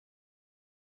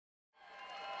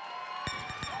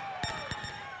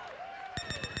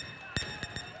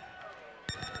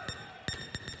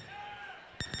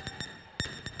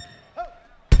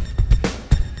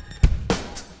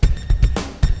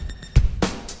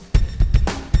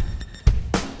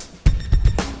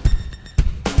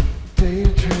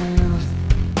Daydreams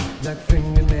like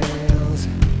fingernails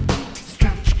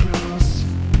stretch across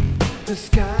the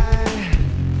sky.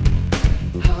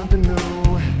 Hard to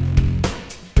know,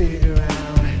 figure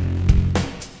out,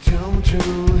 tell the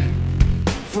truth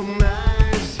from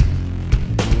lies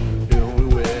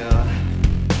everywhere.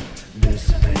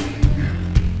 Listening,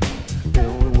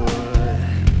 every word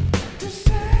you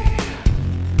say.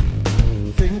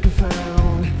 Think I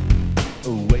found a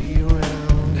way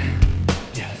around.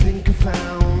 Yeah, I think I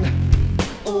found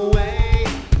a way.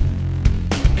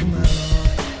 Come on,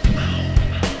 come on,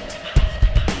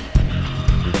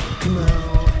 come on, come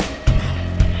on,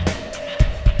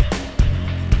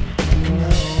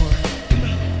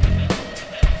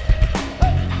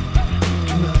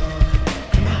 come on,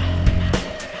 come on,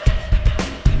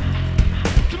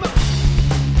 come on.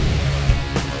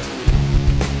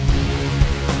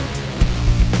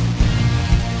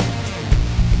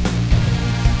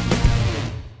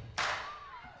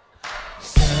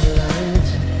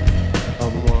 Satellite,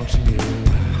 I'm watching you.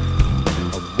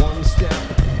 I'm one step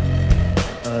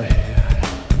ahead.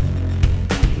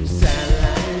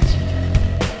 Satellite,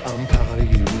 I'm part of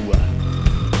you.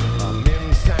 I'm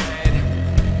inside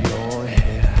your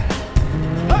head.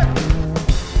 Hey!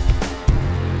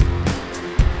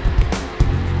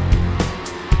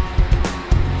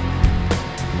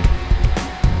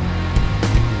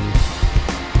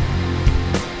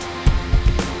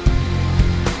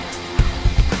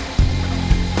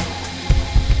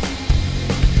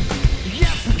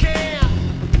 Yes, we can.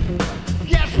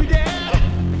 Yes, we did.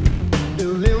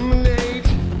 Eliminate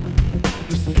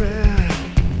the spread.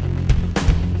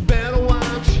 Better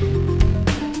watch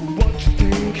what you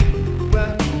think.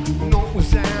 Well, know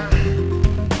what's that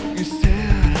you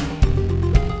said.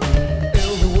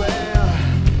 Everywhere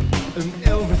and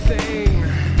everything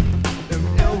and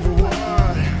every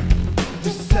word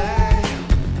you say.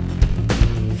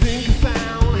 Think I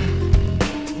found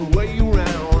a way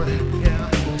around. Yeah, I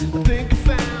think I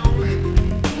found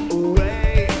a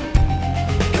way.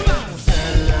 Come on,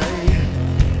 satellite,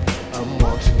 I'm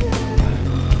watching you.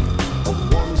 I'm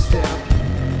one step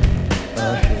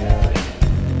ahead.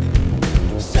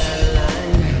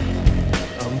 Satellite,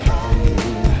 I'm part of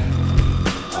you.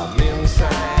 I'm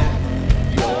inside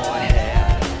your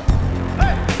head.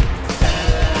 Hey!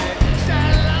 Satellite,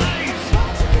 satellite,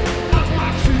 I'm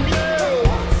watching you.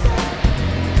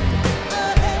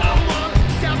 I'm one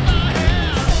step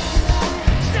ahead.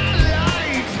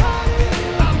 Satellite,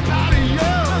 I'm part of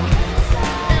you.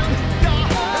 In your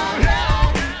head.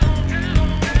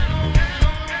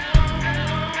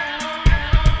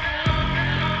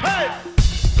 Hey!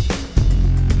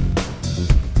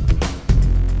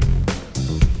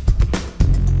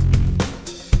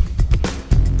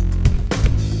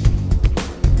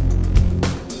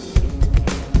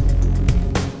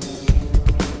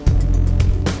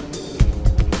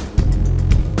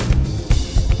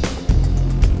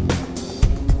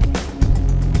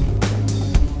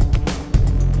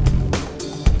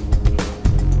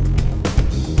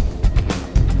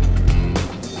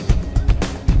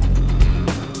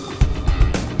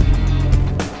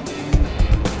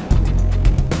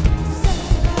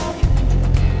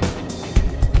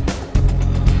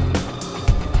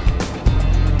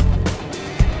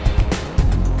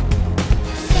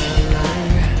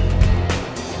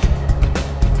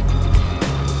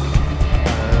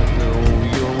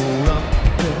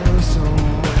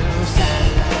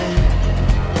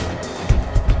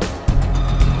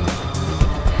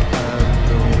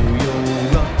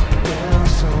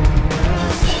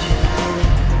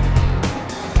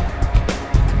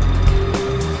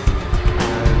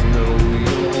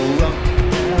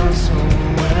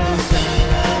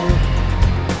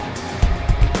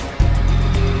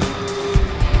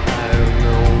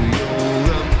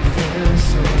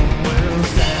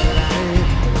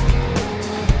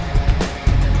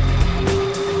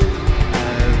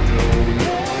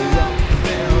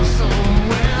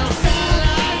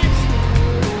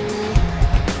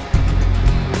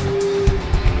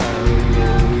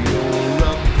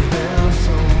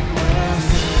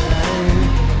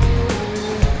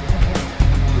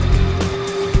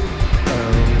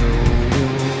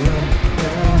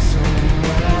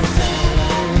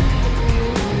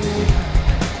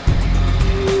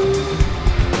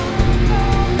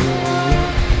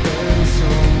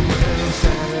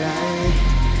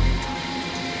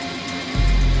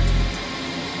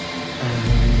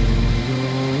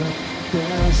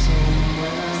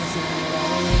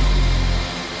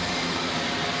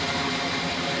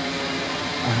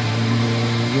 I know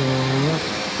you're up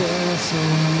there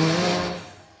somewhere.